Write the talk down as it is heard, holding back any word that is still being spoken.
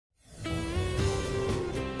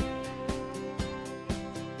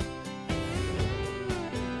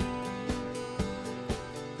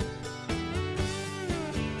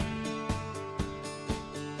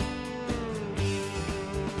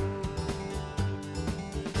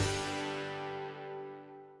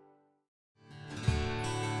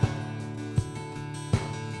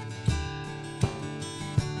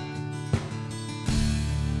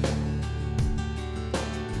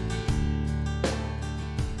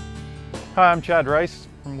Hi, I'm Chad Rice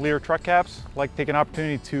from Leer Truck Caps. I'd like to take an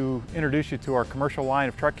opportunity to introduce you to our commercial line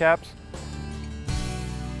of truck caps.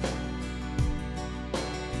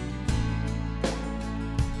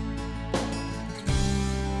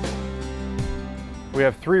 We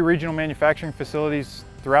have 3 regional manufacturing facilities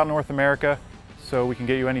throughout North America, so we can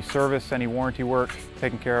get you any service, any warranty work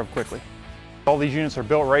taken care of quickly. All these units are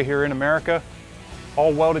built right here in America.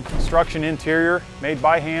 All welded construction interior, made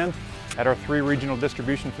by hand at our 3 regional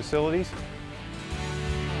distribution facilities.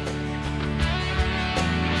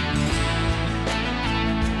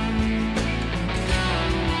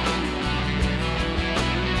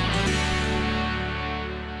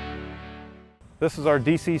 This is our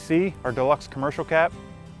DCC, our deluxe commercial cap.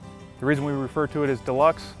 The reason we refer to it as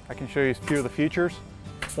deluxe, I can show you a few of the features.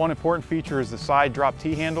 One important feature is the side drop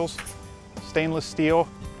T-handles, stainless steel,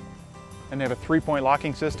 and they have a 3-point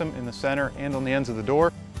locking system in the center and on the ends of the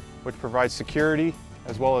door, which provides security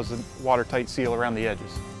as well as a watertight seal around the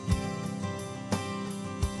edges.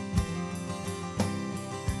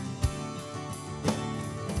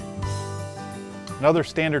 Another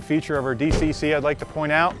standard feature of our DCC I'd like to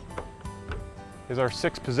point out is our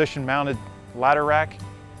 6-position mounted ladder rack.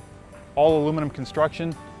 All aluminum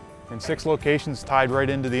construction in 6 locations tied right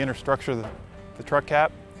into the inner structure of the truck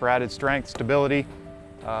cap for added strength, stability.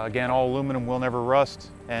 Again, all aluminum, will never rust,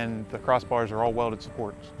 and the crossbars are all welded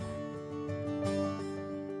supports.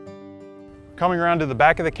 Coming around to the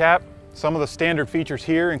back of the cap, some of the standard features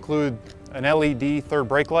here include an LED third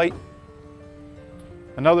brake light.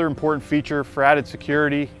 Another important feature for added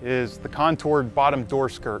security is the contoured bottom door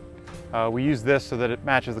skirt. We use this so that it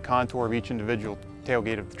matches the contour of each individual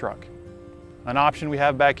tailgate of the truck. An option we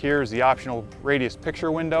have back here is the optional radius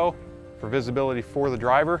picture window for visibility for the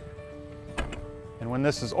driver. And when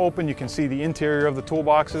this is open, you can see the interior of the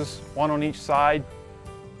toolboxes, one on each side.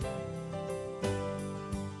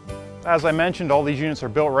 As I mentioned, all these units are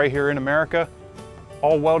built right here in America.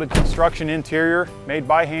 All welded construction interior, made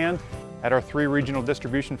by hand at our 3 regional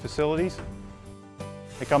distribution facilities.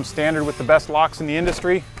 They come standard with the best locks in the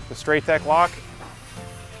industry, the Straight-Tech lock.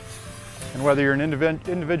 And whether you're an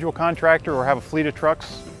individual contractor or have a fleet of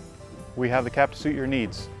trucks, we have the cap to suit your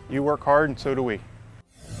needs. You work hard and so do we.